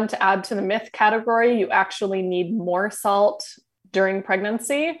another one to add to the myth category. You actually need more salt during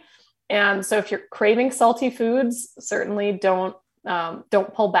pregnancy. And so if you're craving salty foods, certainly don't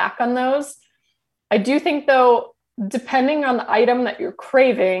pull back on those. I do think, though, depending on the item that you're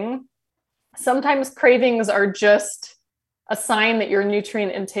craving, sometimes cravings are just a sign that your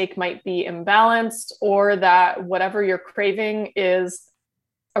nutrient intake might be imbalanced, or that whatever you're craving is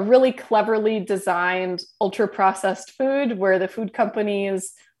a really cleverly designed ultra-processed food where the food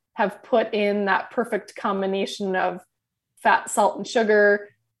companies have put in that perfect combination of fat, salt, and sugar,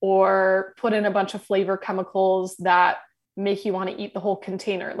 or put in a bunch of flavor chemicals that make you want to eat the whole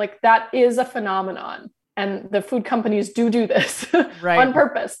container. Like, that is a phenomenon. And the food companies do this on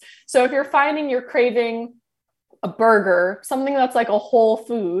purpose. So if you're finding you're craving a burger, something that's like a whole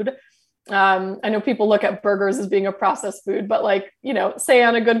food, I know people look at burgers as being a processed food, but like, say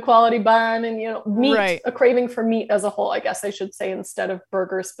on a good quality bun and, meat, a craving for meat as a whole, I guess I should say, instead of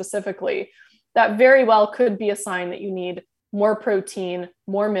burgers specifically, that very well could be a sign that you need more protein,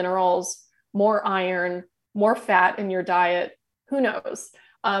 more minerals, more iron, more fat in your diet. Who knows?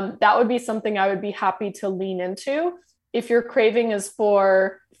 That would be something I would be happy to lean into. If your craving is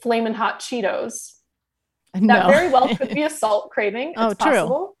for Flamin' Hot Cheetos, that very well could be a salt craving. It's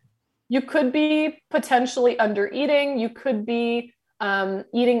possible. You could be potentially under eating. You could be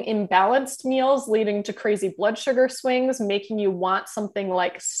eating imbalanced meals, leading to crazy blood sugar swings, making you want something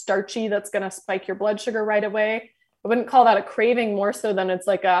like starchy that's going to spike your blood sugar right away. I wouldn't call that a craving, more so than it's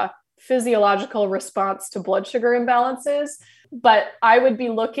like a physiological response to blood sugar imbalances. But I would be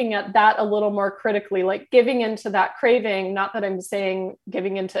looking at that a little more critically, like giving into that craving. Not that I'm saying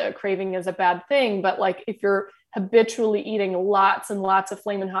giving into a craving is a bad thing, but like if you're habitually eating lots and lots of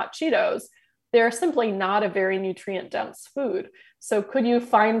Flamin' Hot Cheetos, they're simply not a very nutrient dense food. So could you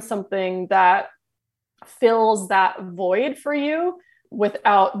find something that fills that void for you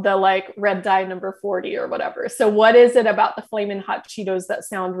without the like red dye number 40 or whatever? So what is it about the Flamin' Hot Cheetos that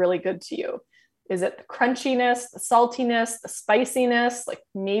sound really good to you? Is it the crunchiness, the saltiness, the spiciness? Like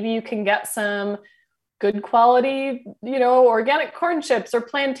maybe you can get some good quality, organic corn chips or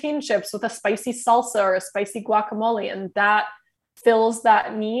plantain chips with a spicy salsa or a spicy guacamole, and that fills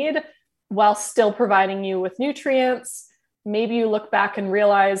that need while still providing you with nutrients. Maybe you look back and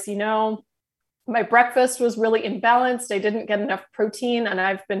realize, my breakfast was really imbalanced. I didn't get enough protein, and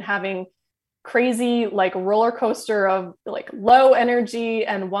I've been having crazy like roller coaster of like low energy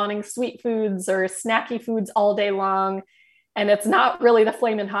and wanting sweet foods or snacky foods all day long. And it's not really the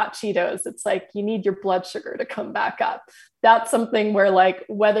flaming hot Cheetos. It's like you need your blood sugar to come back up. That's something where like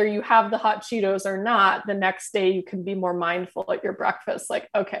whether you have the hot Cheetos or not, the next day you can be more mindful at your breakfast. Like,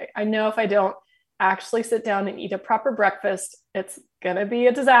 okay, I know if I don't actually sit down and eat a proper breakfast, it's going to be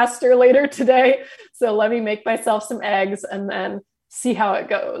a disaster later today. So let me make myself some eggs and then see how it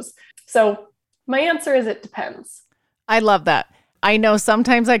goes. So my answer is it depends. I love that. I know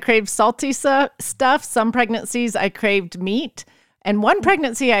sometimes I crave salty stuff. Some pregnancies I craved meat. And one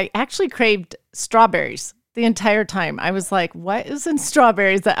pregnancy I actually craved strawberries the entire time. I was like, what is in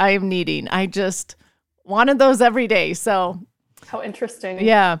strawberries that I am needing? I just wanted those every day. So how interesting.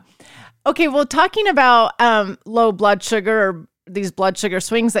 Yeah. Okay. Well, talking about low blood sugar or these blood sugar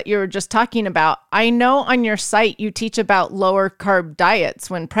swings that you were just talking about, I know on your site you teach about lower carb diets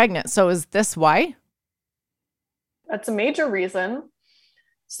when pregnant. So is this why? That's a major reason.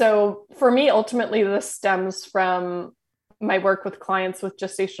 So for me, ultimately, this stems from my work with clients with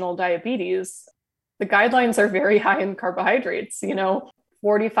gestational diabetes. The guidelines are very high in carbohydrates.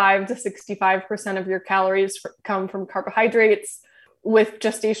 45 to 65% of your calories come from carbohydrates. With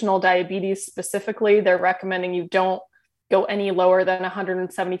gestational diabetes specifically, they're recommending you don't go any lower than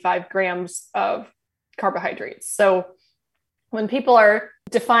 175 grams of carbohydrates. So when people are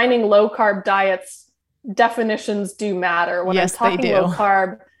defining low carb diets, definitions do matter. When yes, I'm talking low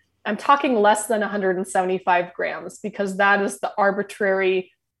carb, I'm talking less than 175 grams because that is the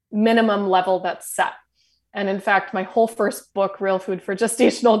arbitrary minimum level that's set. And in fact, my whole first book, Real Food for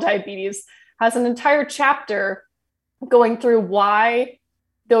Gestational Diabetes, has an entire chapter going through why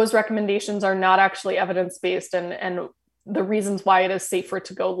those recommendations are not actually evidence-based and the reasons why it is safer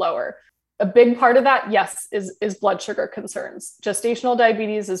to go lower. A big part of that, yes, is blood sugar concerns. Gestational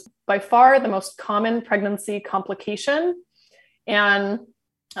diabetes is by far the most common pregnancy complication, and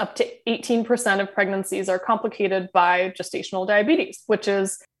up to 18% of pregnancies are complicated by gestational diabetes, which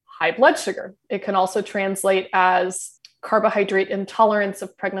is high blood sugar. It can also translate as carbohydrate intolerance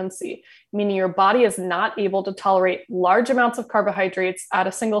of pregnancy, meaning your body is not able to tolerate large amounts of carbohydrates at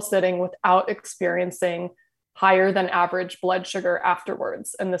a single sitting without experiencing higher than average blood sugar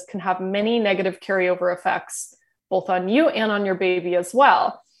afterwards. And this can have many negative carryover effects, both on you and on your baby as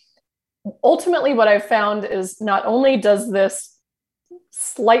well. Ultimately, what I've found is not only does this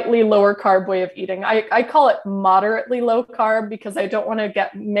slightly lower carb way of eating, I call it moderately low carb because I don't want to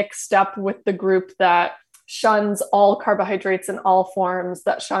get mixed up with the group that shuns all carbohydrates in all forms,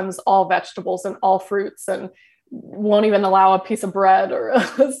 that shuns all vegetables and all fruits and won't even allow a piece of bread or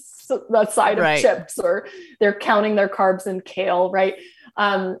a side of chips, or they're counting their carbs in kale, right?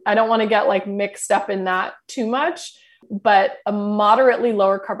 I don't want to get like mixed up in that too much, but a moderately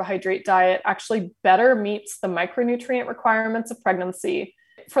lower carbohydrate diet actually better meets the micronutrient requirements of pregnancy.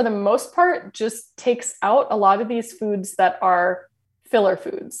 For the most part, just takes out a lot of these foods that are filler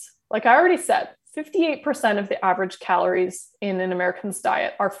foods. Like I already said, 58% of the average calories in an American's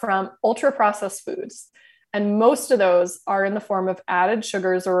diet are from ultra-processed foods. And most of those are in the form of added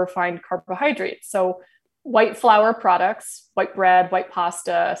sugars or refined carbohydrates. So white flour products, white bread, white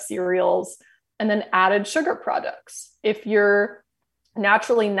pasta, cereals, and then added sugar products. If you're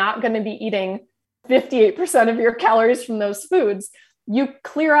naturally not going to be eating 58% of your calories from those foods, you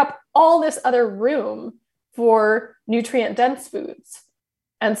clear up all this other room for nutrient-dense foods.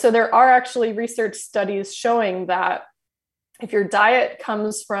 And so there are actually research studies showing that if your diet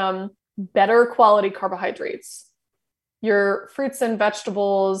comes from better quality carbohydrates, your fruits and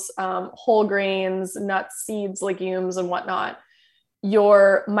vegetables, whole grains, nuts, seeds, legumes, and whatnot,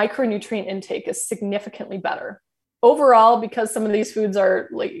 your micronutrient intake is significantly better. Overall, because some of these foods are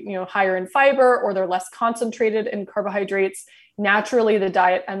higher in fiber or they're less concentrated in carbohydrates, naturally the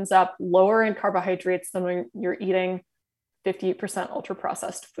diet ends up lower in carbohydrates than when you're eating 58%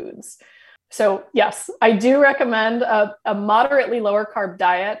 ultra-processed foods. So yes, I do recommend a moderately lower carb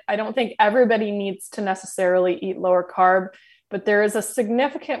diet. I don't think everybody needs to necessarily eat lower carb, but there is a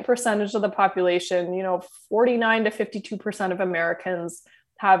significant percentage of the population, 49 to 52% of Americans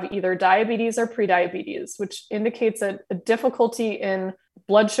have either diabetes or prediabetes, which indicates a difficulty in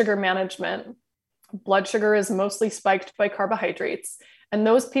blood sugar management. Blood sugar is mostly spiked by carbohydrates. And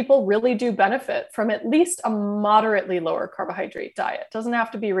those people really do benefit from at least a moderately lower carbohydrate diet. It doesn't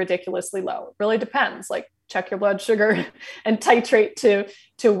have to be ridiculously low. It really depends. Like check your blood sugar and titrate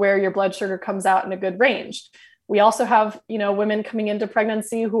to where your blood sugar comes out in a good range. We also have, women coming into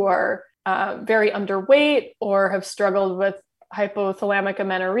pregnancy who are very underweight or have struggled with hypothalamic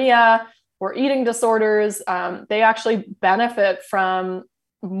amenorrhea or eating disorders, they actually benefit from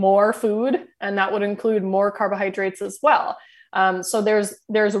more food, and that would include more carbohydrates as well. So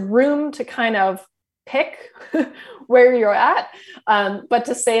there's room to kind of pick where you're at. But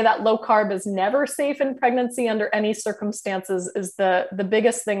to say that low carb is never safe in pregnancy under any circumstances is the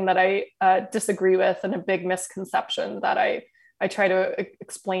biggest thing that I disagree with, and a big misconception that I try to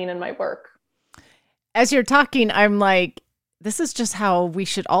explain in my work. As you're talking, I'm like, this is just how we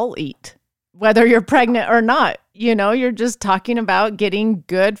should all eat, whether you're pregnant or not. You know, you're just talking about getting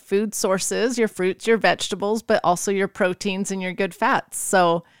good food sources, your fruits, your vegetables, but also your proteins and your good fats.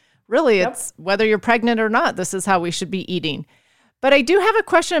 So really, it's whether you're pregnant or not, this is how we should be eating. But I do have a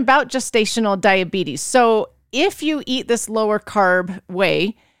question about gestational diabetes. So if you eat this lower carb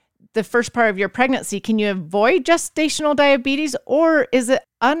way, the first part of your pregnancy, can you avoid gestational diabetes, or is it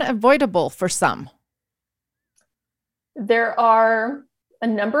unavoidable for some? There are a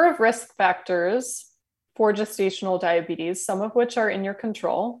number of risk factors for gestational diabetes, some of which are in your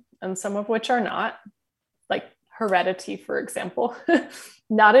control and some of which are not, like heredity, for example.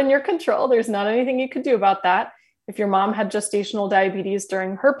 Not in your control. There's not anything you could do about that. If your mom had gestational diabetes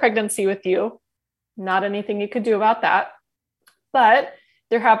during her pregnancy with you, not anything you could do about that. But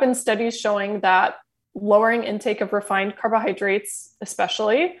there have been studies showing that lowering intake of refined carbohydrates,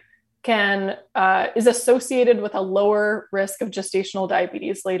 especially, is associated with a lower risk of gestational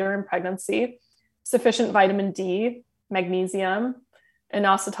diabetes later in pregnancy. Sufficient vitamin D, magnesium,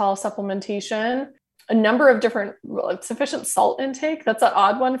 inositol supplementation, a number of different, sufficient salt intake. That's an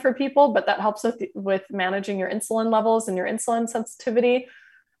odd one for people, but that helps with managing your insulin levels and your insulin sensitivity.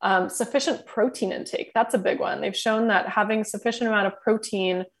 Sufficient protein intake. That's a big one. They've shown that having sufficient amount of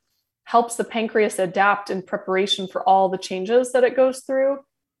protein helps the pancreas adapt in preparation for all the changes that it goes through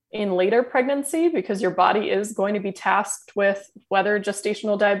in later pregnancy, because your body is going to be tasked with, whether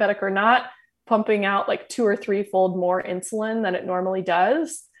gestational diabetic or not, pumping out like 2 or 3-fold more insulin than it normally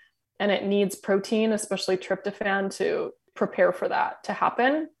does. And it needs protein, especially tryptophan, to prepare for that to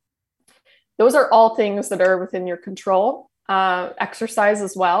happen. Those are all things that are within your control. Exercise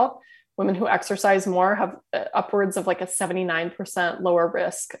as well. Women who exercise more have upwards of like a 79% lower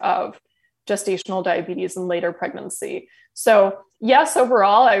risk of gestational diabetes in later pregnancy. So yes,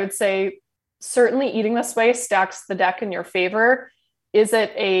 overall, I would say certainly eating this way stacks the deck in your favor. Is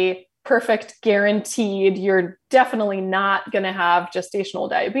it a perfect guaranteed? You're definitely not going to have gestational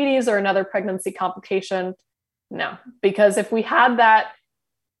diabetes or another pregnancy complication. No, because if we had that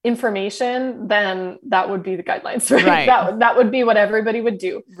information, then that would be the guidelines, right? That would be what everybody would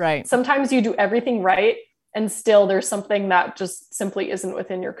do. Right. Sometimes you do everything right, and still there's something that just simply isn't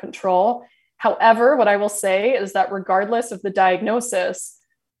within your control. However, what I will say is that regardless of the diagnosis,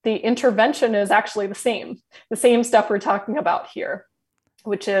 the intervention is actually the same stuff we're talking about here,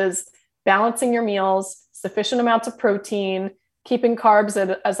 which is balancing your meals, sufficient amounts of protein, keeping carbs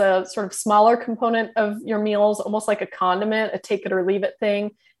as a sort of smaller component of your meals, almost like a condiment, a take it or leave it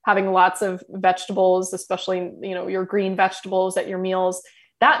thing, having lots of vegetables, especially, your green vegetables at your meals.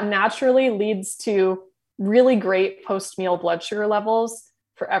 That naturally leads to really great post-meal blood sugar levels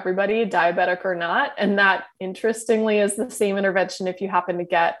for everybody, diabetic or not. And that, interestingly, is the same intervention if you happen to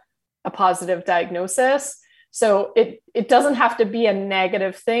get a positive diagnosis. So it doesn't have to be a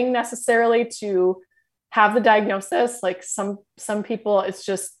negative thing necessarily to have the diagnosis. Like some people, it's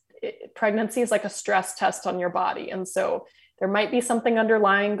just pregnancy is like a stress test on your body. And so there might be something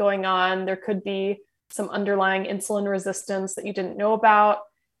underlying going on. There could be some underlying insulin resistance that you didn't know about.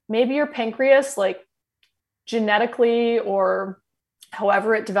 Maybe your pancreas, like genetically or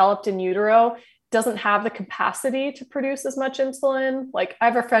however it developed in utero, doesn't have the capacity to produce as much insulin. Like I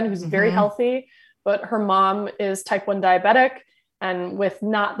have a friend who's very healthy, but her mom is type 1 diabetic and with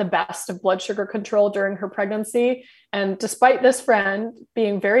not the best of blood sugar control during her pregnancy. And despite this friend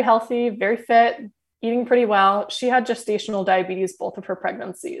being very healthy, very fit, eating pretty well, she had gestational diabetes both of her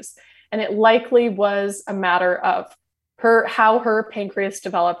pregnancies. And it likely was a matter of how her pancreas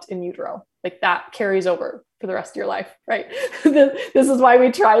developed in utero. Like that carries over for the rest of your life, right? This is why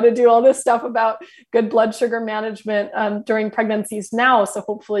we try to do all this stuff about good blood sugar management during pregnancies now. So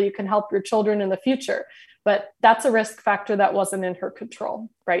hopefully you can help your children in the future. But that's a risk factor that wasn't in her control,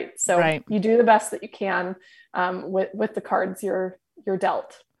 right? So you do the best that you can with the cards you're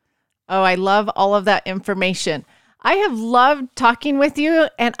dealt. Oh, I love all of that information. I have loved talking with you.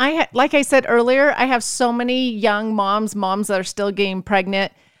 And like I said earlier, I have so many young moms that are still getting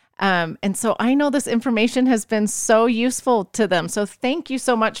pregnant. And so I know this information has been so useful to them. So thank you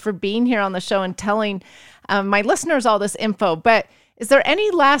so much for being here on the show and telling my listeners all this info. But Is there any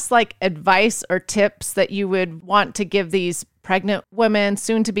last advice or tips that you would want to give these pregnant women,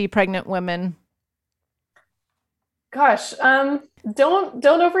 soon to be pregnant women? Gosh, don't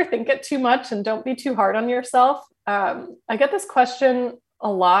overthink it too much and don't be too hard on yourself. I get this question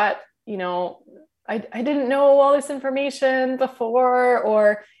a lot, I didn't know all this information before,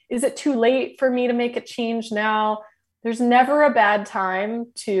 or is it too late for me to make a change now? There's never a bad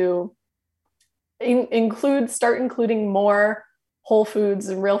time to start including more whole foods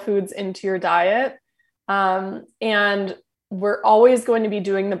and real foods into your diet. And we're always going to be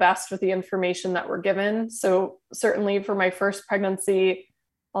doing the best with the information that we're given. So certainly for my first pregnancy,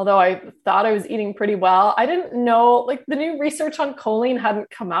 although I thought I was eating pretty well, I didn't know, the new research on choline hadn't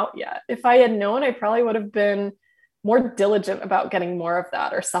come out yet. If I had known, I probably would have been more diligent about getting more of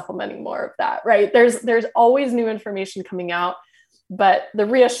that or supplementing more of that, right? There's always new information coming out. But the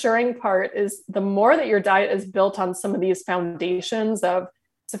reassuring part is the more that your diet is built on some of these foundations of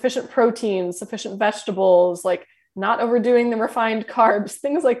sufficient protein, sufficient vegetables, not overdoing the refined carbs,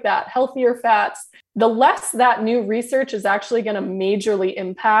 things like that, healthier fats, the less that new research is actually going to majorly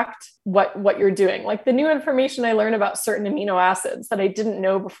impact what you're doing. The new information I learned about certain amino acids that I didn't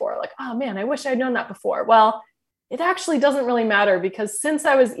know before, oh man, I wish I'd known that before. Well, it actually doesn't really matter, because since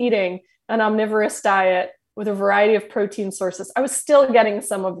I was eating an omnivorous diet with a variety of protein sources, I was still getting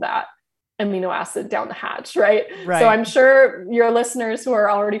some of that amino acid down the hatch, right? So I'm sure your listeners who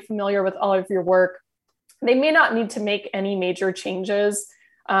are already familiar with all of your work, they may not need to make any major changes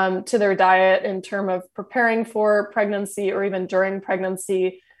to their diet in terms of preparing for pregnancy or even during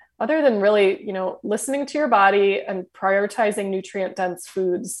pregnancy, other than really, listening to your body and prioritizing nutrient-dense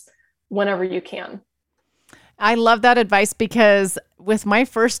foods whenever you can. I love that advice, because with my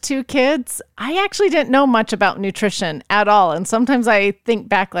first two kids, I actually didn't know much about nutrition at all. And sometimes I think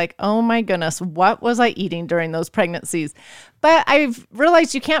back oh my goodness, what was I eating during those pregnancies? But I've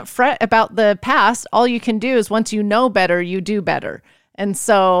realized you can't fret about the past. All you can do is once you know better, you do better. And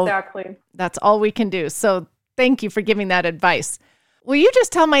so exactly, that's all we can do. So thank you for giving that advice. Will you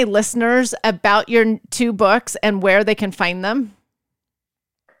just tell my listeners about your two books and where they can find them?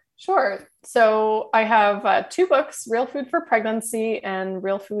 Sure. So I have two books, Real Food for Pregnancy and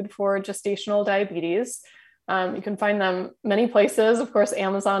Real Food for Gestational Diabetes. You can find them many places. Of course,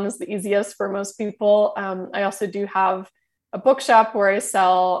 Amazon is the easiest for most people. I also do have a bookshop where I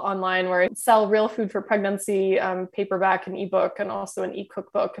sell online, where I sell Real Food for Pregnancy, paperback and ebook, and also an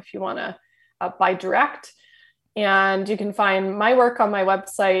e-cookbook if you want to buy direct. And you can find my work on my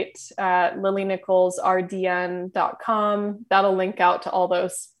website at LilyNicholsRDN.com. That'll link out to all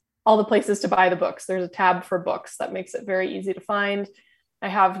the places to buy the books. There's a tab for books that makes it very easy to find. I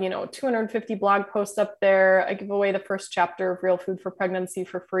have, 250 blog posts up there. I give away the first chapter of Real Food for Pregnancy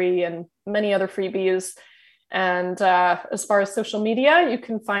for free and many other freebies. And as far as social media, you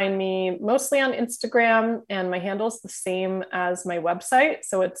can find me mostly on Instagram, and my handle is the same as my website.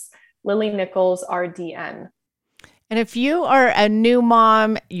 So it's LilyNicholsRDN. And if you are a new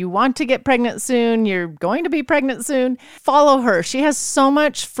mom, you want to get pregnant soon, you're going to be pregnant soon, follow her. She has so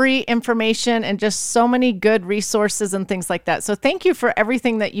much free information and just so many good resources and things like that. So thank you for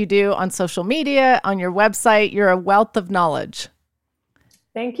everything that you do on social media, on your website. You're a wealth of knowledge.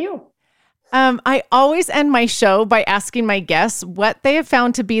 Thank you. I always end my show by asking my guests what they have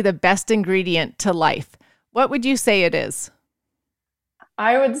found to be the best ingredient to life. What would you say it is?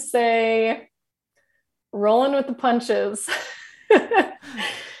 I would say rolling with the punches.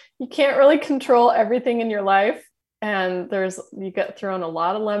 You can't really control everything in your life. And you get thrown a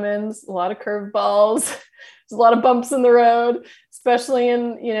lot of lemons, a lot of curveballs. There's a lot of bumps in the road, especially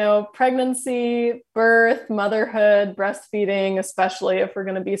in, pregnancy, birth, motherhood, breastfeeding, especially if we're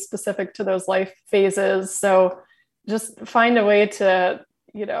going to be specific to those life phases. So just find a way to,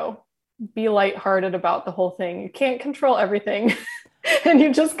 be lighthearted about the whole thing. You can't control everything. And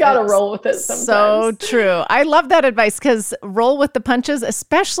you just got to roll with it sometimes. So true. I love that advice, because roll with the punches,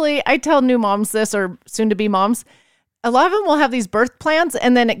 especially I tell new moms this, or soon to be moms, a lot of them will have these birth plans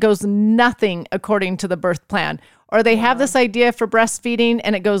and then it goes nothing according to the birth plan, or they have this idea for breastfeeding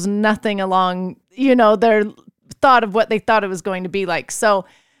and it goes nothing along, their thought of what they thought it was going to be like. So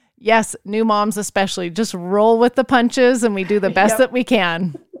yes, new moms especially, just roll with the punches and we do the best that we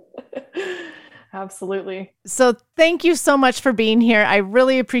can. Absolutely. So thank you so much for being here. I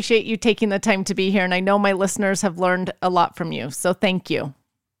really appreciate you taking the time to be here. And I know my listeners have learned a lot from you. So thank you.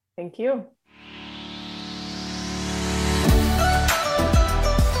 Thank you.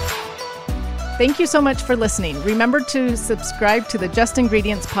 Thank you so much for listening. Remember to subscribe to the Just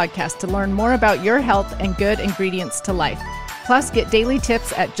Ingredients podcast to learn more about your health and good ingredients to life. Plus, get daily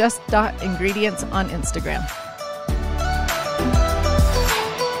tips at just.ingredients on Instagram.